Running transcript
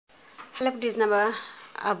Hello kids, நம்ம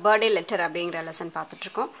birthday letter அப்படிங்கிற lesson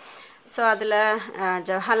பார்த்துட்ருக்கோம். ஸோ அதில்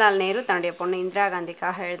ஜவஹர்லால் நேரு தன்னுடைய பொண்ணு இந்திரா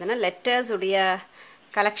காந்திக்காக எழுதின லெட்டர்ஸ் உடைய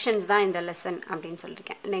கலெக்ஷன்ஸ் தான் இந்த லெசன் அப்படின்னு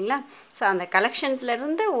சொல்லியிருக்கேன் இல்லைங்களா. ஸோ அந்த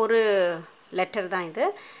கலெக்ஷன்ஸ்லேருந்து ஒரு லெட்டர் தான் இது.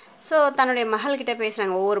 ஸோ தன்னுடைய மகள்கிட்ட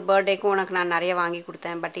பேசுகிறாங்க, ஒவ்வொரு பர்த்டேக்கும் உனக்கு நான் நிறைய வாங்கி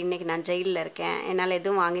கொடுத்தேன், பட் இன்றைக்கி நான் ஜெயிலில் இருக்கேன், என்னால்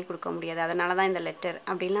எதுவும் வாங்கி கொடுக்க முடியாது, அதனால தான் இந்த லெட்டர்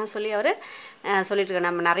அப்படின்லாம் சொல்லி அவர் சொல்லிட்டு இருக்காரு.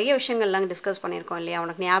 நம்ம நிறைய விஷயங்கள்லாம் டிஸ்கஸ் பண்ணியிருக்கோம் இல்லையா,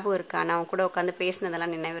 உனக்கு ஞாபகம் இருக்கா, நான் கூட உட்காந்து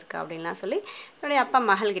பேசினதெல்லாம் நினைவு இருக்கா அப்படின்லாம் சொல்லி என்னுடைய அப்பா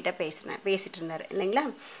மகள்கிட்ட பேசிகிட்டு இருந்தார் இல்லைங்களா.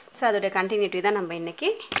 ஸோ அதோடைய கண்டினியூட்டி தான் நம்ம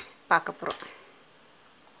இன்றைக்கி பார்க்க போகிறோம்.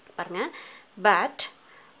 பாருங்கள், பட்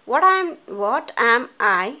வாட் ஆம்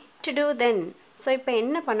ஐ டு டூ தென். ஸோ இப்போ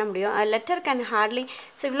என்ன பண்ண முடியும்? லெட்டர் கேன் ஹார்ட்லி,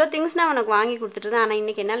 ஸோ இவ்வளோ திங்ஸ் நான் உனக்கு வாங்கி கொடுத்துட்டு தான், ஆனால்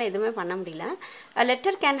இன்றைக்கி என்னால் எதுவுமே பண்ண முடியல.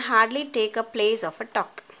 Letter can Hartley take a place of a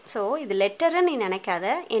talk. So இது லெட்டரை நீ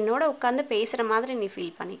நினைக்காத, என்னோட உட்காந்து பேசுகிற மாதிரி நீ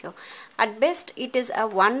ஃபீல் பண்ணிக்கோ. At best it is a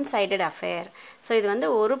one sided affair. So இது வந்து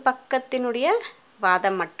ஒரு பக்கத்தினுடைய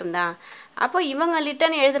வாதம் மட்டும்தான். அப்போ இவங்க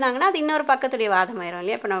லிட்டன் எழுதுனாங்கன்னா அது இன்னொரு பக்கத்துடைய வாதம் ஆயிரும்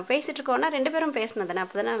இல்லையா. இப்போ நம்ம பேசிகிட்டு இருக்கோம்னா ரெண்டு பேரும் பேசினதுன்னா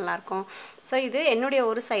அப்போ தானே நல்லாயிருக்கும். ஸோ இது என்னுடைய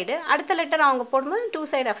ஒரு சைடு, அடுத்த லெட்டர் அவங்க போடும்போது 2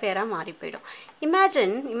 சைடு அஃபேராக மாறி போயிடும்.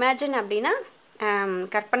 இமேஜின் அப்படின்னா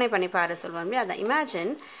கற்பனை பண்ணிப்பாரு சொல்லுவோம் இல்லையா. அதான்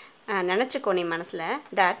இமேஜின், நினச்சிக்கோ நீ மனசில்,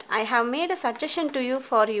 that I have made a suggestion to you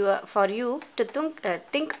for you to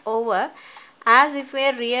think over as if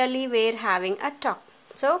where really where having a talk.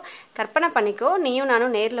 So கற்பனை பண்ணிக்கோ, நீயும்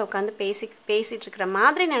நானும் நேரில் உட்காந்து பேசிகிட்டு இருக்கிற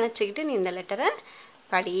மாதிரி நினச்சிக்கிட்டு நீ இந்த லெட்டரை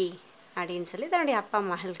படி அப்படின்னு சொல்லி தன்னுடைய அப்பா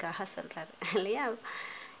மகளுக்காக சொல்கிறாரு இல்லையா.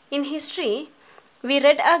 இன் history we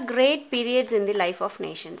read a great periods in the life of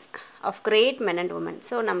nations of great men and women.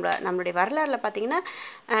 So நம்மளுடைய வரலாறில் பார்த்திங்கன்னா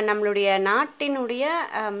நம்மளுடைய நாட்டினுடைய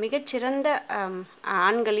மிகச்சிறந்த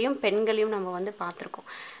ஆண்களையும் பெண்களையும் நம்ம வந்து பார்த்துருக்கோம்.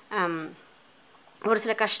 ஒரு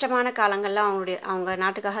சில கஷ்டமான காலங்கள்லாம் அவங்க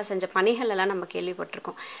நாட்டுக்காக செஞ்ச பணிகள் எல்லாம் நம்ம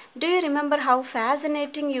கேள்விப்பட்டிருக்கோம். Do you remember how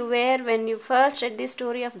fascinating you were when you first read the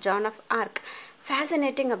story of Joan of Arc?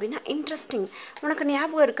 Fascinating அப்படின்னா இன்ட்ரெஸ்டிங். உனக்கு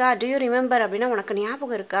ஞாபகம் இருக்கா? Do you remember அப்படின்னா உனக்கு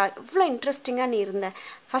ஞாபகம் இருக்கா? இவ்வளோ இன்ட்ரெஸ்டிங்காக நீ இருந்த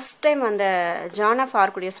ஃபஸ்ட் டைம் அந்த ஜான் ஆஃப்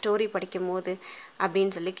ஆர்க்குடைய ஸ்டோரி படிக்கும் போது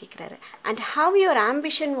அப்படின்னு சொல்லி கேட்குறாரு. And how your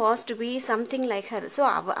ambition was to be something like her. So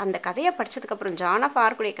அந்த கதையை படித்ததுக்கப்புறம், ஜான் ஆஃப்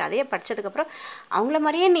ஆர்க்குடைய கதையை படித்ததுக்கப்புறம் அவங்கள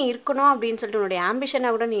மாதிரியே நீ இருக்கணும் அப்படின்னு சொல்லிட்டு உன்னுடைய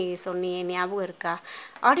ஆம்பிஷனாக கூட நீ சொன்னியே, ஞாபகம் இருக்கா?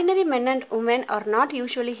 Ordinary men and woman R not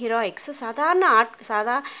usually heroic. So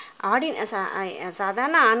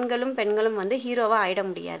சாதாரண ஆண்களும் பெண்களும் வந்து ஹீரோவாக ஆயிட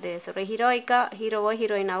முடியாது. ஸோ ஹீரோவோ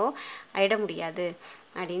ஹீரோயினாவோ ஆயிட முடியாது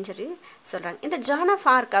அப்படின்னு சொல்லி சொல்கிறாங்க. இந்த ஜான் ஆஃப்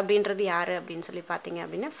ஆர்க் அப்படின்றது யார் அப்படின்னு சொல்லி பார்த்தீங்க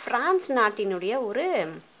அப்படின்னா ஃப்ரான்ஸ் நாட்டினுடைய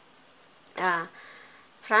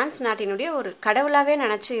ஒரு கடவுளாகவே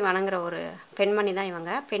நினச்சி வணங்குற ஒரு பெண்மணி தான்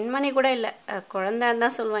இவங்க. பெண்மணி கூட இல்லை, குழந்தைன்னு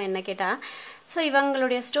தான் சொல்லுவேன் என்ன கேட்டால். ஸோ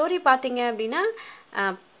இவங்களுடைய ஸ்டோரி பார்த்தீங்க அப்படின்னா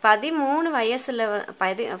 13 வயசில்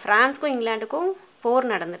ஃப்ரான்ஸுக்கும் இங்கிலாண்டுக்கும் போர்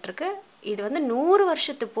நடந்துட்டுருக்கு. இது வந்து 100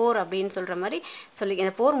 வருஷத்து போர் அப்படின்னு சொல்கிற மாதிரி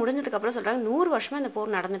இந்த போர் முடிஞ்சதுக்கப்புறம் சொல்கிறாங்க 100 வருஷமாக இந்த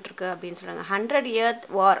போர் நடந்துட்டுருக்கு அப்படின்னு சொல்கிறாங்க. 100 year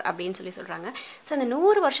war அப்படின்னு சொல்கிறாங்க. ஸோ அந்த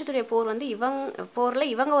 100 வருஷத்துடைய போர் வந்து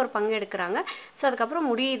போரில் இவங்க ஒரு பங்கு எடுக்கிறாங்க. ஸோ அதுக்கப்புறம்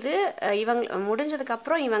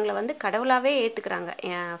முடிஞ்சதுக்கப்புறம் இவங்களை வந்து கடவுளாகவே ஏற்றுக்கிறாங்க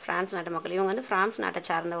ஃப்ரான்ஸ் நாட்டு மக்கள். இவங்க வந்து ஃப்ரான்ஸ் நாட்டை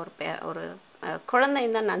சார்ந்த ஒரு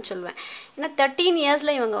குழந்தைன்னு தான் நான் சொல்லுவேன். ஏன்னா 13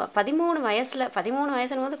 yearsல இவங்க 13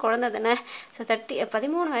 வயசுல வந்து குழந்தை தானே. ஸோ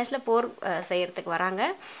 13 வயசில் போர் செய்கிறதுக்கு வராங்க.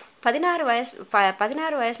 16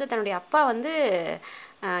 வயசில் தன்னுடைய அப்பா வந்து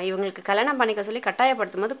இவங்களுக்கு கல்யாணம் பண்ணிக்க சொல்லி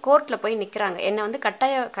கட்டாயப்படுத்தும் போது கோர்ட்டில் போய் நிற்கிறாங்க. என்னை வந்து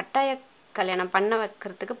கட்டாய கல்யாணம் பண்ண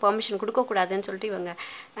வைக்கிறதுக்கு பெர்மிஷன் கொடுக்கக்கூடாதுன்னு சொல்லிட்டு இவங்க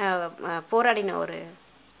போராடின ஒரு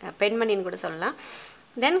பெண்மணின்னு கூட சொல்லலாம்.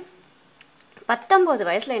 தென் 19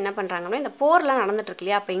 வயசில் என்ன பண்ணுறாங்கன்னா, இந்த போர்லாம் நடந்துட்டுருக்கு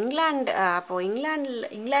இல்லையா, அப்போ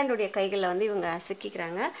இங்கிலாண்டுடைய கைகளில் வந்து இவங்க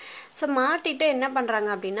சிக்கிக்கிறாங்க. ஸோ மாட்டிட்டு என்ன பண்ணுறாங்க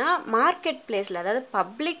அப்படின்னா மார்க்கெட் பிளேஸில், அதாவது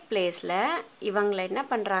பப்ளிக் பிளேஸில் இவங்களை என்ன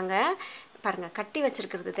பண்ணுறாங்க பாருங்கள், கட்டி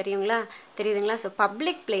வச்சுருக்கிறது தெரியுதுங்களா. ஸோ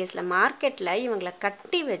பப்ளிக் பிளேஸில் மார்க்கெட்டில் இவங்களை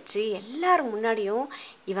கட்டி வச்சு எல்லாரும் முன்னாடியும்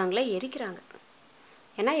இவங்களை எரிக்கிறாங்க.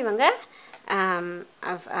 ஏன்னா இவங்க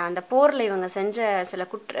அந்த போரில் இவங்க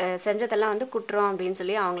செஞ்சதெல்லாம் வந்து குற்றம் அப்படின்னு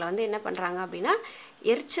சொல்லி அவங்கள வந்து என்ன பண்ணுறாங்க அப்படின்னா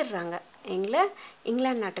எரிச்சிடுறாங்க.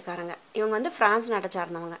 இங்கிலாந்து நாட்டுக்காரங்க, இவங்க வந்து ஃப்ரான்ஸ் நாட்டை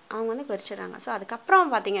சார்ந்தவங்க, அவங்க வந்து எரிச்சிடுறாங்க. ஸோ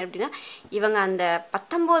அதுக்கப்புறம் பார்த்தீங்க அப்படின்னா இவங்க அந்த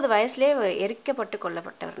 19 வயசுலேயே எரிக்கப்பட்டு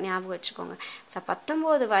கொல்லப்பட்டவர், ஞாபகம் வச்சுக்கோங்க. ஸோ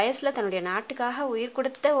 19 வயசில் தன்னுடைய நாட்டுக்காக உயிர்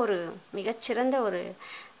கொடுத்த ஒரு மிகச்சிறந்த ஒரு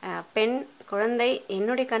பெண் குழந்தை.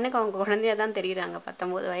 என்னுடைய கண்ணுக்கு அவங்க குழந்தையாக தான் தெரியுறாங்க.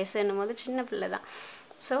 19 வயசுன்னும் போது சின்ன பிள்ளை தான்.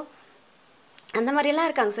 ஸோ அந்த மாதிரிலாம்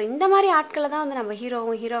இருக்காங்க. ஸோ இந்த மாதிரி ஆட்களை தான் வந்து நம்ம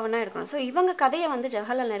ஹீரோவனாக இருக்கணும். ஸோ இவங்க கதையை வந்து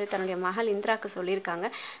ஜவஹர்லால் நேரு தன்னுடைய மகள் இந்திராவுக்கு சொல்லியிருக்காங்க.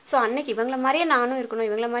 ஸோ அன்னைக்கு இவங்கள மாதிரியே நானும் இருக்கணும்,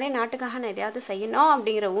 இவங்கள மாதிரியே நாட்டுக்காக நான் எதையாவது செய்யணும்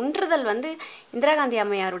அப்படிங்கிற உந்துதல் வந்து இந்திரா காந்தி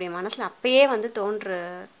அம்மையாருடைய மனசில் அப்பயே வந்து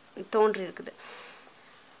தோன்றி இருக்குது.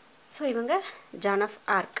 ஸோ இவங்க John of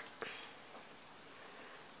arc.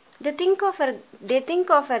 they think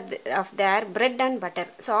of their bread and butter.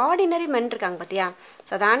 So ordinary மென் இருக்காங்க பார்த்தியா,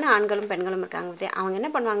 சாதாரண ஆண்களும் பெண்களும் இருக்காங்க பார்த்தியா, அவங்க என்ன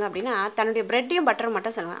பண்ணுவாங்க அப்படின்னா தன்னுடைய ப்ரெட்டையும் பட்டரும்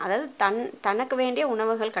மட்டும் சொல்லுவாங்க. அதாவது தனக்கு வேண்டிய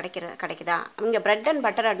உணவுகள் கிடைக்குதா, அவங்க பிரெட் அண்ட்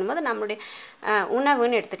பட்டர் அப்படின்போது நம்மளுடைய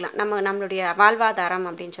உணவுன்னு எடுத்துக்கலாம், நம்மளுடைய வாழ்வாதாரம்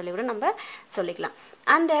அப்படின்னு சொல்லி கூட நம்ம சொல்லிக்கலாம்.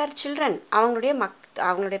 அண்ட் தேர் சில்ட்ரன்,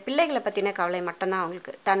 அவங்களுடைய பிள்ளைகளை பற்றின கவலை மட்டும்தான்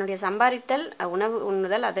அவங்களுக்கு. தன்னுடைய சம்பாதித்தல், உணவு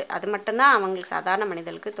உண்ணுதல், அது மட்டும்தான் அவங்களுக்கு சாதாரண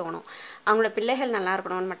மனிதர்களுக்கு தோணும். அவங்களோட பிள்ளைகள் நல்லா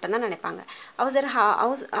இருக்கணும்னு மட்டும்தான் நினைப்பாங்க.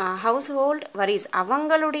 ஹவுஸ் ஹோல்ட் வரிஸ்,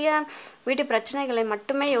 அவங்களுடைய வீட்டு பிரச்சனைகளை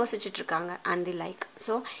மட்டுமே யோசிச்சுட்டு இருக்காங்க. And the like.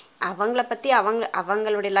 ஸோ அவங்கள பற்றி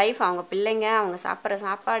அவங்களுடைய லைஃப், அவங்க பிள்ளைங்க, அவங்க சாப்பிட்ற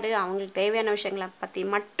சாப்பாடு, அவங்களுக்கு தேவையான விஷயங்களை பற்றி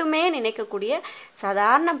மட்டுமே நினைக்கக்கூடிய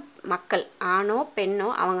சாதாரண மக்கள், ஆணோ பெண்ணோ,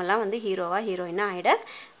 அவங்கெல்லாம் வந்து ஹீரோயினாக ஆகிட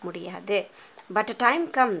முடியாது. But a time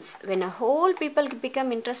comes when a whole people become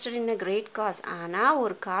interested in a great cause. ஆனால்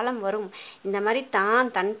ஒரு காலம் வரும், இந்த மாதிரி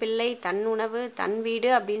தன் பிள்ளை, தன் உணவு, தன் வீடு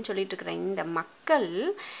அப்படின்னு சொல்லிட்டு இருக்கிற இந்த மக்கள்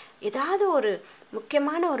ஏதாவது ஒரு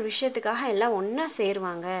முக்கியமான ஒரு விஷயத்துக்காக எல்லாம் ஒன்றா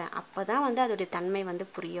சேருவாங்க. அப்போ தான் வந்து அதோடைய தன்மை வந்து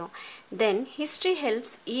புரியும். தென் history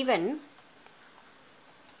helps even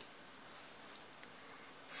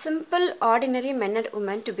simple ordinary men and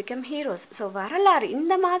women to become heroes. So வரலாறு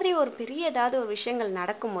இந்த மாதிரி ஒரு பெரிய ஏதாவது ஒரு விஷயங்கள்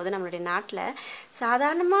நடக்கும்போது நம்மளுடைய நாட்டில்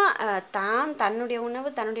சாதாரணமாக தன்னுடைய உணவு,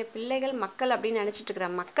 தன்னுடைய பிள்ளைகள், மக்கள் அப்படின்னு நினச்சிட்டு இருக்கிற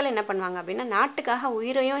மக்கள் என்ன பண்ணுவாங்க அப்படின்னா நாட்டுக்காக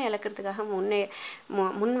உயிரையும் இழக்கிறதுக்காக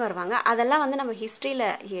முன் வருவாங்க. அதெல்லாம் வந்து நம்ம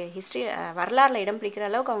ஹிஸ்ட்ரி வரலாறில் இடம் பிடிக்கிற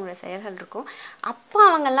அளவுக்கு அவங்களோட செயல்கள் இருக்கும். அப்போ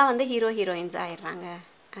அவங்கெல்லாம் வந்து ஹீரோயின்ஸ் ஆயிடுறாங்க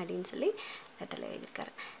அப்படின்னு சொல்லி லெட்டரில்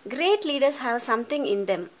எழுதியிருக்காரு. Great leaders have something in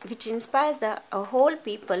them which inspires the whole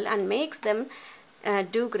people and makes them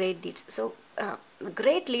do great deeds. So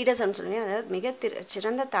great லீடர்ஸ்ன்னு சொல்லி, அதாவது மிக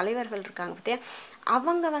சிறந்த தலைவர்கள் இருக்காங்க பார்த்தியா,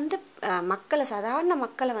 அவங்க வந்து சாதாரண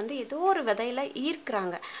மக்களை வந்து ஏதோ ஒரு விதையில்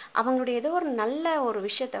ஈர்க்கிறாங்க. அவங்களுடைய ஏதோ ஒரு நல்ல ஒரு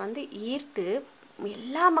விஷயத்தை வந்து ஈர்த்து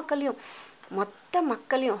எல்லா மொத்த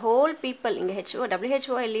மக்களையும் ஹோல் பீப்புள், இங்கே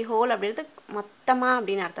WHOLE ஹோல் அப்படின்றது மொத்தமாக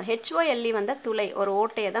அப்படின்னு அர்த்தம். HOLE வந்து துளை, ஒரு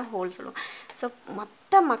ஓட்டையை தான் ஹோல் சொல்லுவோம். ஸோ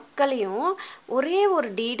மொத்த மக்களையும் ஒரே ஒரு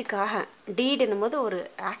டீடுன்னும் போது ஒரு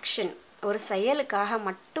ஆக்ஷன், ஒரு செயலுக்காக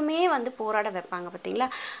மட்டுமே வந்து போராட வைப்பாங்க பார்த்தீங்களா.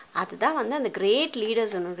 அதுதான் வந்து அந்த கிரேட்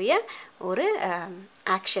லீடர்ஸுடைய ஒரு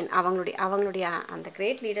ஆக்ஷன். அவங்களுடைய அந்த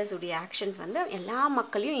கிரேட் லீடர்ஸுடைய ஆக்ஷன்ஸ் வந்து எல்லா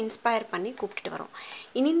மக்களையும் இன்ஸ்பயர் பண்ணி கூப்பிட்டுட்டு வரும்.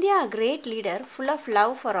 In India a great leader full of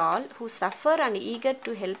love for all who suffer and eager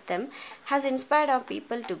to help them has inspired our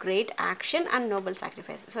people to great action and noble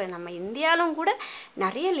sacrifice. So நம்ம இந்தியாவிலும் கூட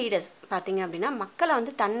நிறைய லீடர்ஸ் பார்த்தீங்க அப்படின்னா மக்களை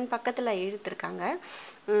வந்து தன் பக்கத்தில் இழுத்துருக்காங்க.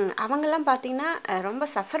 அவங்கெல்லாம் பார்த்தீங்கன்னா ரொம்ப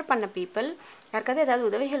சஃபர் பண்ண பீப்புள், யாருக்காவது ஏதாவது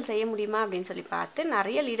உதவிகள் செய்ய முடியுமா அப்படின்னு சொல்லி பார்த்து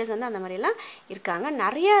நிறைய லீடர்ஸ் வந்து அந்த மாதிரிலாம் இருக்காங்க.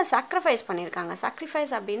 நிறைய சாக்ரிஃபைஸ் பண்ணியிருக்காங்க.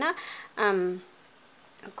 சாக்ரிஃபைஸ் அப்படின்னா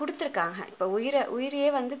கொடுத்துருக்காங்க. இப்போ உயிரையே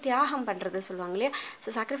வந்து தியாகம் பண்ணுறது சொல்லுவாங்க இல்லையா. ஸோ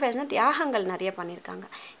சாக்ரிஃபைஸ்னால் தியாகங்கள் நிறைய பண்ணியிருக்காங்க.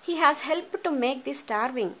 He has help to make the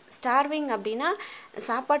starving அப்படின்னா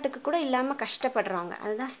சாப்பாட்டுக்கு கூட இல்லாமல் கஷ்டப்படுறவங்க,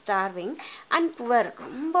 அதுதான் ஸ்டார்விங். அண்ட் புவர்,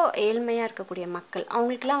 ரொம்ப ஏழ்மையாக இருக்கக்கூடிய மக்கள்,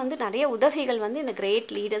 அவங்களுக்குலாம் வந்து நிறைய உதவிகள் வந்து இந்த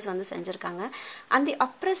கிரேட் லீடர்ஸ் வந்து செஞ்சுருக்காங்க. And the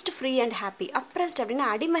abreast free and happy. Abreast அப்படின்னா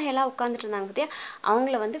அடிமைகளாக உட்காந்துட்டு இருந்தாங்க பார்த்தியா,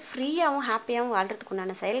 அவங்கள வந்து ஃப்ரீயாகவும் ஹாப்பியாகவும் வாழ்கிறதுக்கு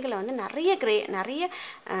உண்டான செயல்களை வந்து நிறைய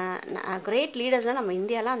கிரேட் லீடர்ஸ்லாம் நம்ம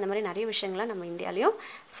இந்தியாவில் அந்த மாதிரி நிறைய விஷயங்களை நம்ம இந்தியாலையும்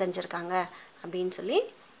செஞ்சுருக்காங்க அப்படின்னு சொல்லி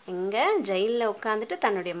எங்கே ஜெயிலில் உட்காந்துட்டு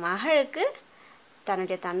தன்னுடைய மகளுக்கு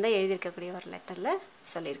தன்னுடைய தந்தை எழுதியிருக்கக்கூடிய ஒரு லெட்டரில்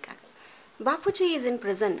சொல்லியிருக்காங்க. Bapuji is in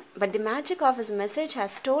prison, but the magic of his message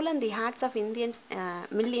has stolen the hearts of Indians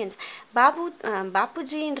millions.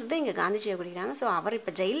 பாப்புஜின்றது இங்கே காந்திஜியை குடிக்கிறாங்க. ஸோ அவர்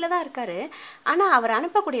இப்போ ஜெயிலில் தான் இருக்கார். ஆனால் அவர்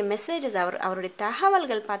அனுப்பக்கூடிய மெசேஜஸ், அவருடைய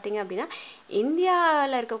தகவல்கள் பார்த்தீங்க அப்படின்னா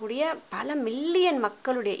இந்தியாவில் இருக்கக்கூடிய பல மில்லியன்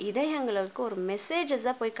மக்களுடைய இதயங்களுக்கு ஒரு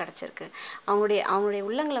மெசேஜஸாக போய் கிடச்சிருக்கு. அவங்களுடைய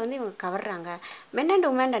உள்ளங்களை வந்து இவங்க கவர்றாங்க. Men and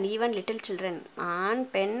woman and even little children, ஆண்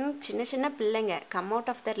பெண் சின்ன பிள்ளைங்க come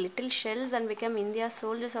out of Dhar little shells and become India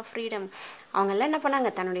soldiers of freedom. அவங்கெல்லாம் என்ன பண்ணாங்க,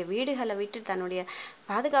 தன்னுடைய வீடுகளை விட்டு, தன்னுடைய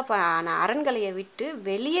பாதுகாப்பான அரண்களையை விட்டு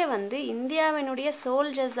வெளியே வந்து இந்தியாவினுடைய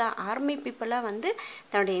சோல்ஜர்ஸாக, ஆர்மி பீப்புளாக வந்து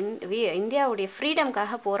தன்னுடைய இந்தியாவுடைய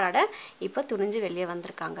ஃப்ரீடம்காக போராட இப்போ துணிஞ்சு வெளியே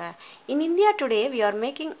வந்திருக்காங்க. In India today we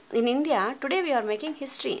are making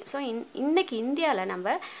history. So இன்னைக்கு இந்தியாவில்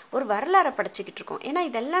நம்ம ஒரு வரலாறை படிச்சுக்கிட்டு இருக்கோம். ஏன்னா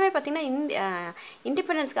இதெல்லாமே பார்த்திங்கன்னா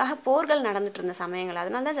இண்டிபெண்டன்ஸ்க்காக போர்கள் நடந்துட்டு இருந்த சமயங்கள்.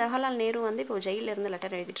 அதனால தான் ஜவஹர்லால் நேரு வந்து இப்போ ஜெயிலில் இருந்து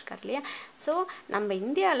லெட்டர் எழுதிட்டு இருக்காரு இல்லையா. ஸோ நம்ம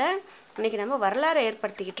இந்தியாவில் இன்றைக்கி நம்ம வரலாறை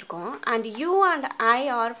ஏற்படுத்திக்கிட்டு இருக்கோம். And you and I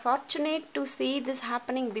R fortunate to see this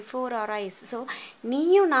happening before our eyes. So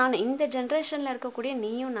நீயும் நானும், இந்த ஜென்ரேஷனில் இருக்கக்கூடிய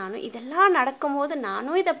நீயும் நானும், இதெல்லாம் நடக்கும்போது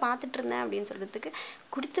நானும் இதை பார்த்துட்டு இருந்தேன் அப்படின்னு சொல்கிறதுக்கு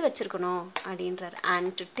கொடுத்து வச்சுருக்கணும் அப்படின்றார்.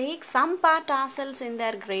 And to take some part ourselves in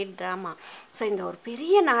their great drama. So இந்த ஒரு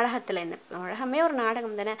பெரிய நாடகத்தில், இந்த உலகமே ஒரு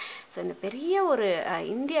நாடகம் தானே. ஸோ இந்த பெரிய ஒரு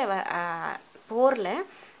இந்திய போரில்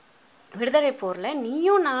விடுதலை போரில்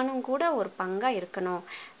நீயும் நானும் கூட ஒரு பங்காக இருக்கணும்.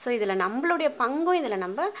 ஸோ இதில் நம்மளுடைய பங்கும் இதில்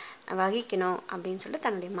நம்ம வகிக்கணும் அப்படின்னு சொல்லிட்டு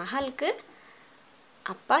தன்னுடைய மகளுக்கு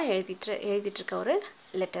அப்பா எழுதிட்டுருக்க ஒரு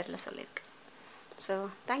லெட்டரில் சொல்லியிருக்கு. ஸோ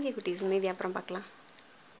தேங்க்யூ குட்டீஸ். மீதி அப்புறம் பார்க்கலாம்.